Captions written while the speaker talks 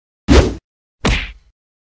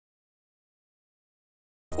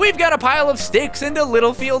We've got a pile of sticks and a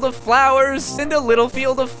little field of flowers and a little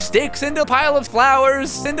field of sticks and a pile of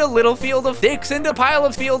flowers and a little field of sticks and a pile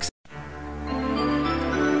of fields.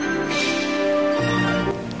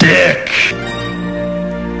 Dick!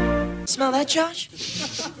 Smell that, Josh?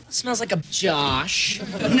 Smells like a Josh.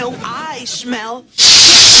 No, I smell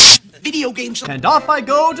video games. And off I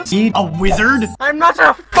go to be a wizard. I'm not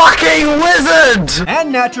a fucking wizard!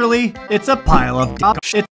 And naturally, it's a pile of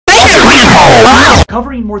shit.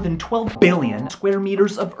 Covering more than 12 billion square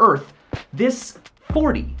meters of Earth, this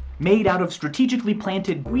 40, made out of strategically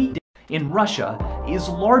planted wheat in Russia, is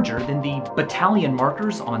larger than the battalion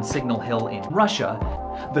markers on Signal Hill in Russia,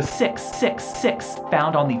 the 666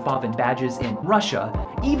 found on the Favin badges in Russia,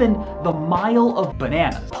 even the mile of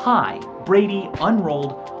bananas pie Brady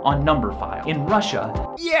unrolled on number file in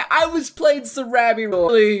Russia. Yeah, I was playing some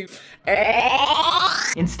ravioli.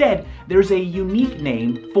 Instead, there's a unique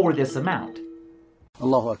name for this amount.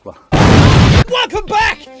 Allahu Akbar. Welcome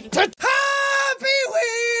back to Happy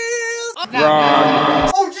Wheels!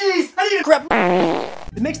 Oh jeez, I need to grab.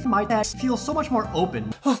 It makes my text feel so much more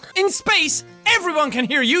open. In space, everyone can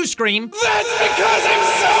hear you scream. That's because I'm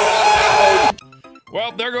so loud!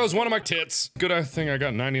 Well, there goes one of my tits. Good thing I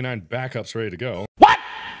got 99 backups ready to go. What?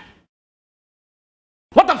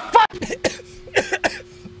 What the fuck?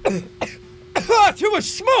 Oh, too much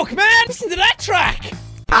smoke, man! Listen to that track!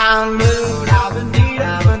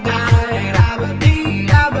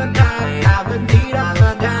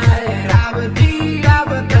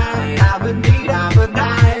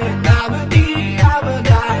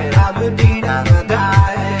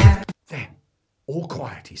 All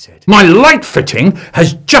quiet, he said. My light fitting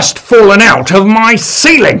has just fallen out of my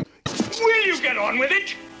ceiling! Will you get on with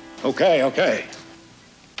it? Okay, okay.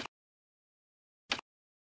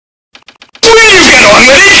 Will you get on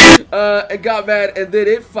with it? It got mad, and then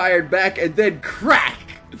it fired back, and then crack!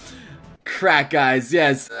 Crack, guys,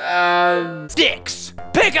 yes. Sticks!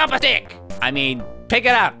 Pick up a stick! I mean, pick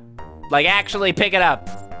it up. Like, actually pick it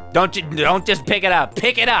up. Don't just pick it up.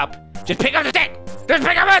 Pick it up. Just pick up the stick! Just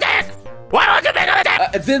pick up a stick! Why don't you pick up a stick?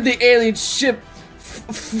 And then the alien ship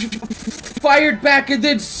fired back, and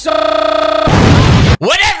then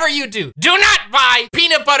Whatever you do, do not buy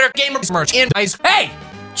peanut butter gamer merch in ice. Hey!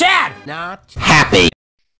 Chad! not Happy.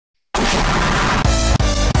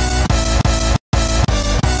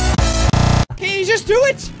 Can you just do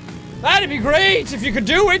it? That'd be great if you could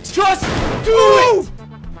do it. Just do it!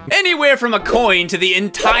 Anywhere from a coin to the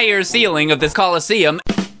entire ceiling of this Coliseum.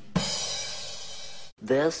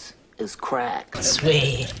 This is crack.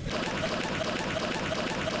 sweet.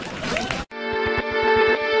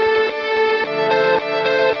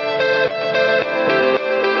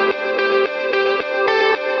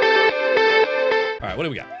 Alright, what do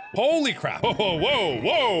we got? Holy crap. Whoa, whoa,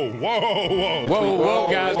 whoa, whoa, whoa. Whoa, whoa,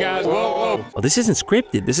 guys, whoa, whoa. Well, this isn't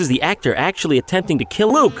scripted. This is the actor actually attempting to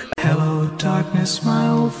kill Luke. Hello, darkness, my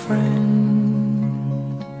old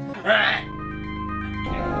friend.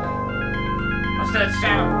 What's that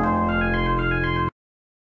sound?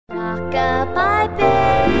 Rock-a-bye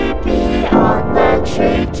baby on the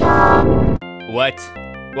treetop. What?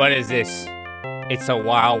 What is this? It's a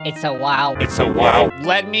wow. It's a wow. It's a wow.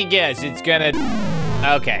 Let me guess, it's gonna...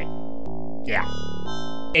 Okay. Yeah.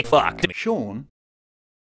 It fucked. Sean?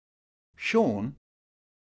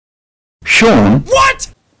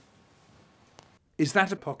 What? Is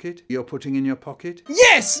that a pocket you're putting in your pocket?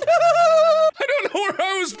 Yes! I don't know where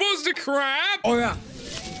I was supposed to crap. Oh yeah,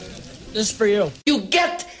 this is for you. You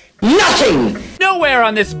get nothing! Nowhere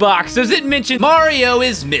on this box does it mention Mario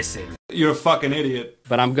is missing. You're a fucking idiot.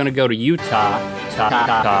 But I'm gonna go to Utah.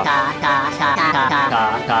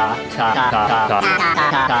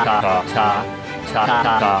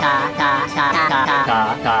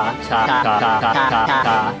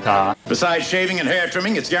 Besides shaving and hair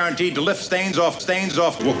trimming, it's guaranteed to lift stains off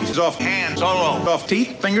Wookiees, off hands, all over, off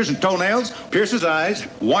teeth, fingers, and toenails, pierce his eyes,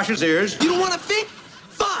 wash his ears. You don't want to think?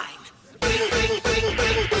 Fine!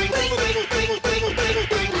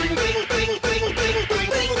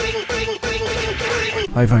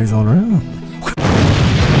 Wi-Fi's all around.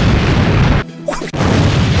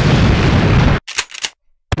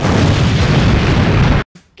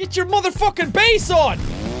 Get your motherfucking bass on!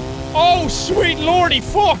 Oh, sweet lordy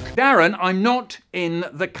fuck! Darren, I'm not in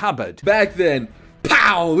the cupboard. Back then,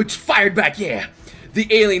 pow, which fired back, yeah. The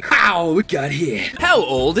alien, pow, got hit. How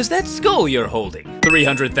old is that skull you're holding?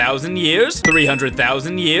 300,000 years?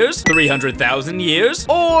 300,000 years? 300,000 years?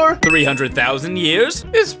 Or 300,000 years?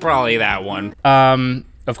 It's probably that one.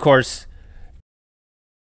 Of course.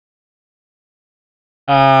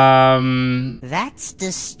 That's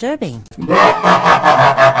disturbing.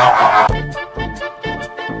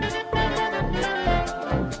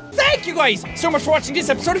 anyways, so much for watching this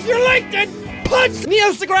episode. If you liked it, punch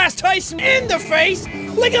Neil deGrasse Tyson in the face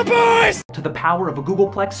like a boss! To the power of a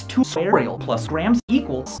Googleplex 2 square plus grams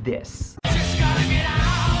equals this.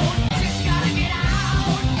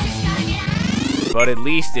 But at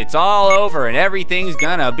least it's all over and everything's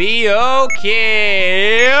gonna be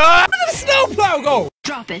okay. Where did the snowplow go?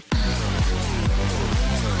 Drop it.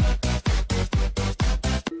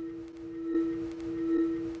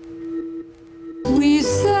 We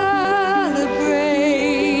celebrate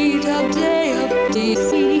a day of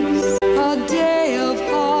disease, a day of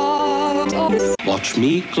heart. Watch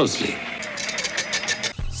me closely.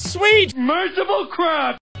 Sweet Merciful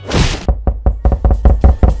crap!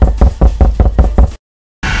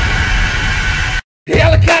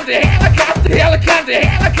 Helicopter, helicopter, helicopter,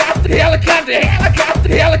 helicopter, helicopter,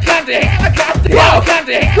 helicopter, helicopter,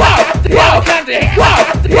 helicopter, helicopter,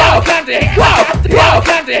 helicopter,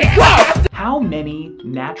 helicopter. How many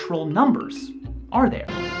natural numbers are there?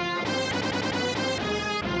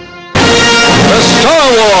 The Star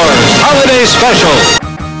Wars Holiday Special!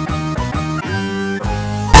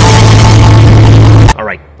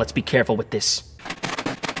 Alright, let's be careful with this.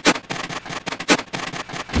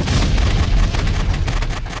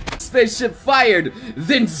 Spaceship fired,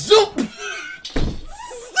 then zoop! Zoop!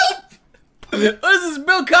 This is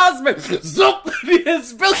Bill Cosby! Zoop!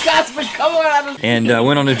 It's Bill Cosby coming out of... And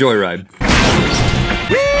went on a joyride.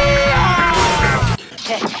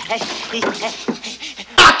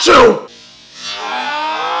 Achoo!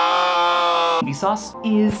 Sauce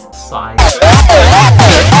is size.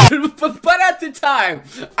 But at the time,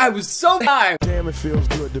 I was so high. Damn, it feels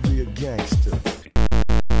good to be a gangster.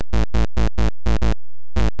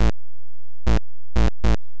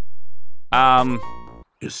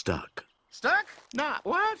 You're stuck. Stuck? Nah,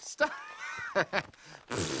 what? Stuck?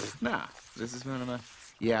 Nah, this is one of my...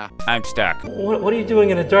 Yeah. I'm stuck. What are you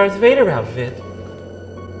doing in a Darth Vader outfit?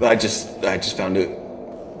 I just found it.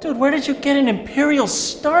 Dude, where did you get an Imperial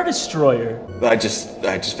Star Destroyer? I just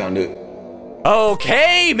found it.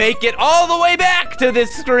 Okay, make it all the way back to this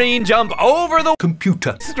screen, jump over the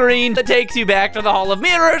computer screen that takes you back to the Hall of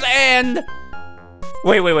Mirrors, and...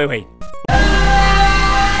 Wait.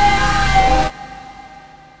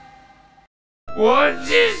 What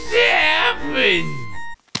just happened?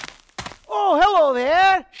 Oh, hello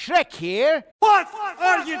there, Shrek here. What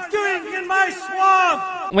are you doing in my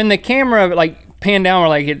swamp? When the camera like panned down,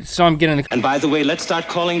 I saw him getting the. And by the way, let's start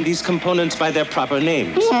calling these components by their proper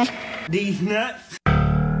names. These nuts.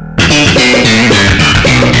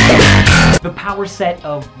 The power set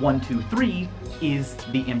of 1, 2, 3 is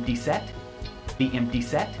the empty set, the empty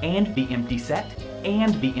set, and the empty set,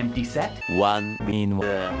 and the empty set. 1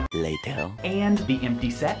 minute later. And the empty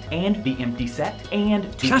set, and the empty set, and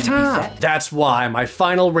the Shut empty up! set. That's why my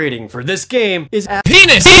final rating for this game is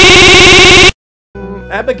penis!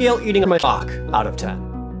 Abigail eating my cock out of 10.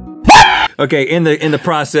 Okay, in the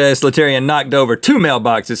process, Letarian knocked over 2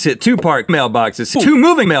 mailboxes, hit 2 park mailboxes, 2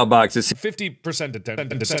 moving mailboxes. 50% to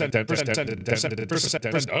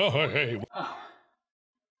 10%. Oh, hey. Oh.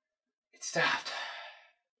 It stopped.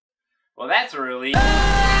 Well, that's a relief.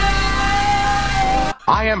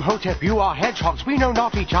 I am Hotep, you are hedgehogs, we know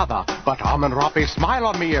not each other. But Amun-Ra smile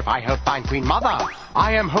on me if I help find Queen Mother.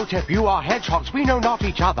 I am Hotep, you are hedgehogs, we know not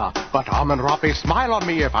each other. But Amun-Ra smile on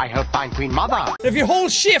me if I help find Queen Mother. If you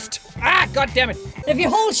hold shift, goddammit. If you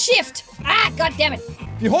hold shift, goddammit.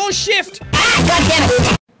 If you hold shift,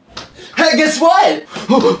 goddammit. Hey, guess what?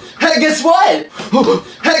 Hey, guess what?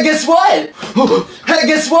 Hey, guess what? Hey,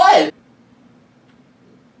 guess what?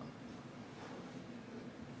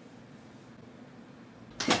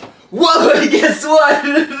 Whoa, guess what?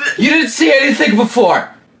 You didn't see anything before!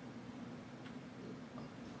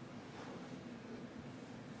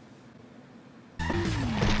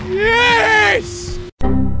 yes!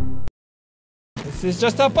 This is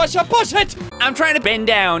just a bunch of bullshit! I'm trying to bend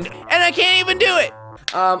down, and I can't even do it!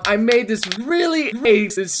 I made this really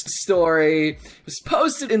racist story. It was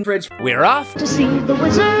posted in Fridge. We're off to see the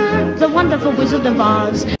wizard, the wonderful Wizard of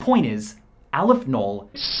Oz. Point is, Aleph Null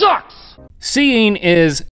sucks! Seeing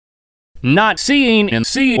is not seeing in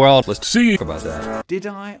Sea World. Let's see about that. Did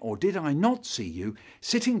I or did I not see you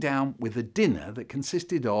sitting down with a dinner that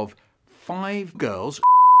consisted of 5 girls?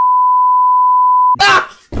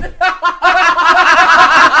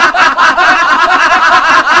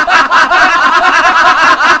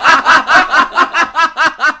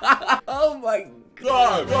 Oh my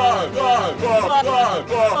God!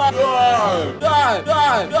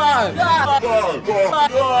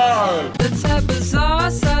 Let's have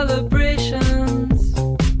bizarre celebrations.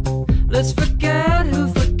 Let's forget who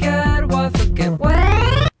forget, why forget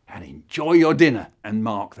what. And enjoy or your dinner. And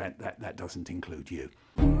Mark, that doesn't include you.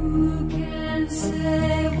 Who can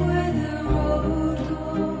say where the road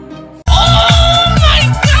goes? Oh my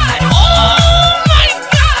God! Oh my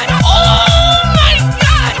God! Oh my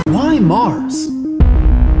God! Why Mars?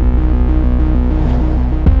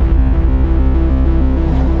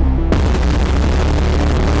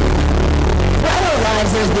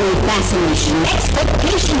 There's very fascination,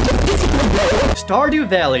 expectation to physically grow. Stardew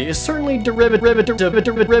Valley is certainly derivative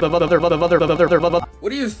of other.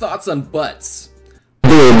 What are your thoughts on butts?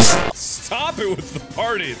 Boobs. Stop it with the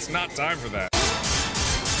party. It's not time for that.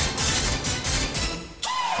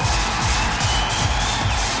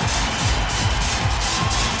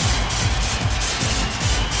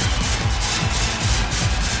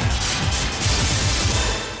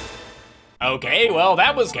 Okay, well,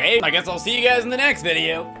 that was gay. I guess I'll see you guys in the next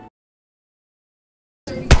video.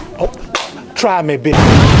 Try me, bitch.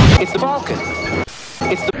 It's the Balkan.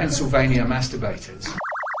 It's the Pennsylvania masturbators.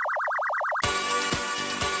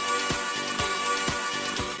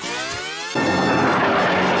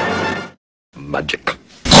 Magic.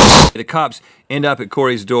 The cops end up at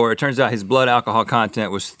Corey's door. It turns out his blood alcohol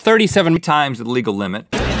content was 37 times the legal limit.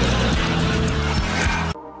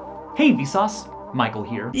 Hey Vsauce, Michael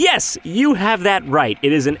here. Yes, you have that right.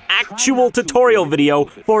 It is an actual tutorial video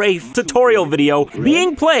for a tutorial video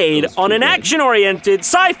being played on an action-oriented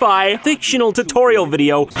sci-fi fictional tutorial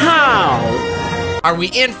video. How? Are we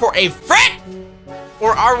in for a fret?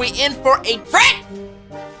 Or are we in for a fret?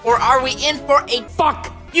 Or are we in for a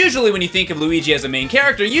fuck? Usually when you think of Luigi as a main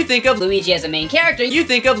character, you think of Luigi as a main character. You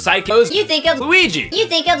think of Psychos. You think of Luigi. You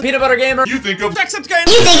think of Peanut Butter Gamer. You think of Jacksepticeye.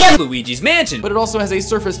 You think of Luigi's Mansion. But it also has a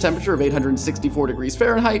surface temperature of 864 degrees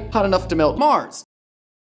Fahrenheit, hot enough to melt Mars.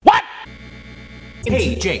 What?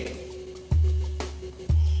 Hey, Jake.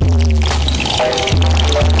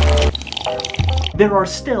 There are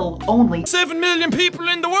still only 7 million people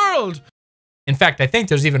in the world. In fact, I think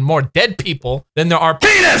there's even more dead people than there are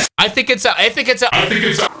penis. I think it's a.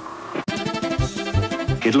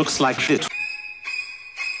 It looks like shit.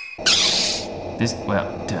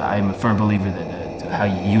 I'm a firm believer that how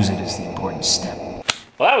you use it is the important step.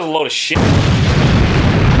 Well, that was a load of shit.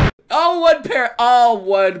 All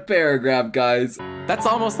one paragraph, guys. That's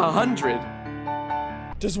almost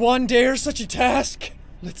 100. Does one dare such a task?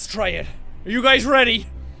 Let's try it. Are you guys ready?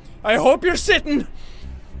 I hope you're sitting.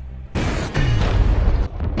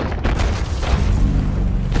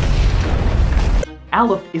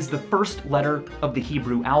 Aleph is the first letter of the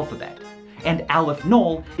Hebrew alphabet, and Aleph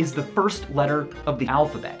Null is the first letter of the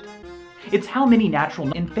alphabet. It's how many natural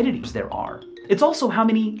infinities there are. It's also how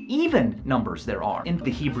many even numbers there are in the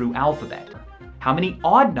Hebrew alphabet. How many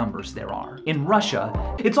odd numbers there are in Russia.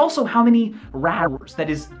 It's also how many raders, that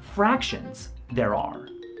is, fractions, there are.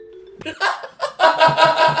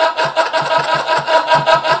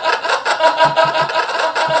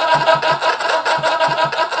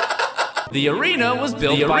 The arena was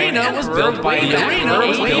built by the arena was built by the arena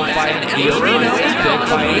was built by the arena was built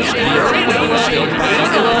by the arena was built by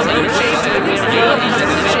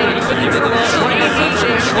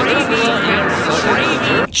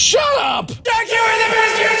Shut up! Jack, you are the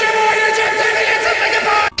best YouTuber! You're just doing it something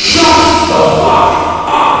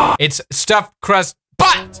about. It's stuffed crust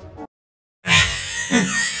butt.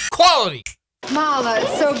 Quality. Mama,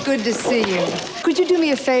 it's so good to see you. Could you do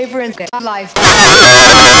me a favor and life?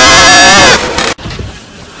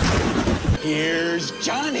 Here's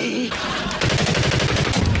Johnny.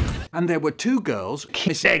 And there were two girls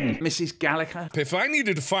kissing Mrs. Gallagher. If I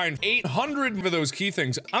needed to find 800 of those key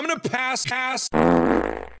things, I'm gonna pass. All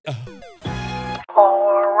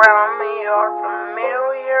around me are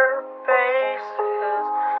familiar faces.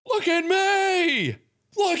 Look at me!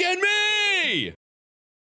 Look at me!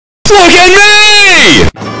 Look at me!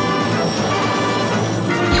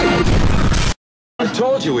 I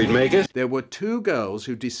told you we'd make it. There were two girls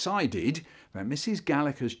who decided that Mrs.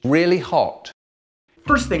 Gallagher's Really hot.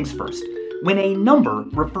 First things first, when a number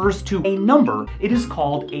refers to a number, it is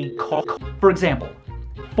called a caucus. For example,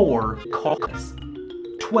 4 caucus,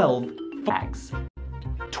 12 fags,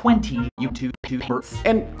 20 YouTubers.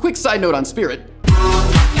 And quick side note on Spirit.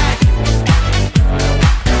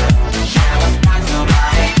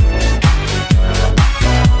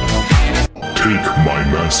 Take my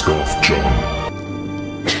mask off, John.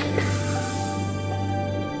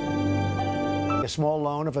 A small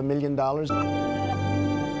loan of $1 million.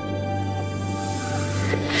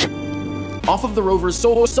 Off of the rover's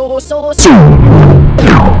solo.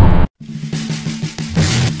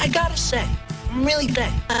 I gotta say, I'm really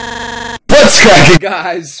bad. What's cracking,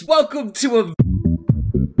 guys? Welcome to a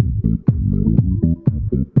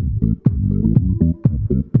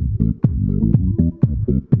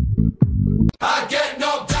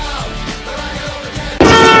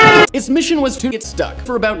Its mission was to get stuck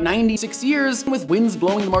for about 96 years, with winds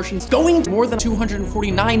blowing the Martians going to more than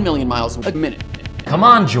 249 million miles a minute. Come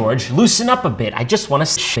on, George, loosen up a bit. I just want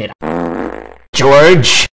to shit.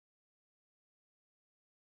 George!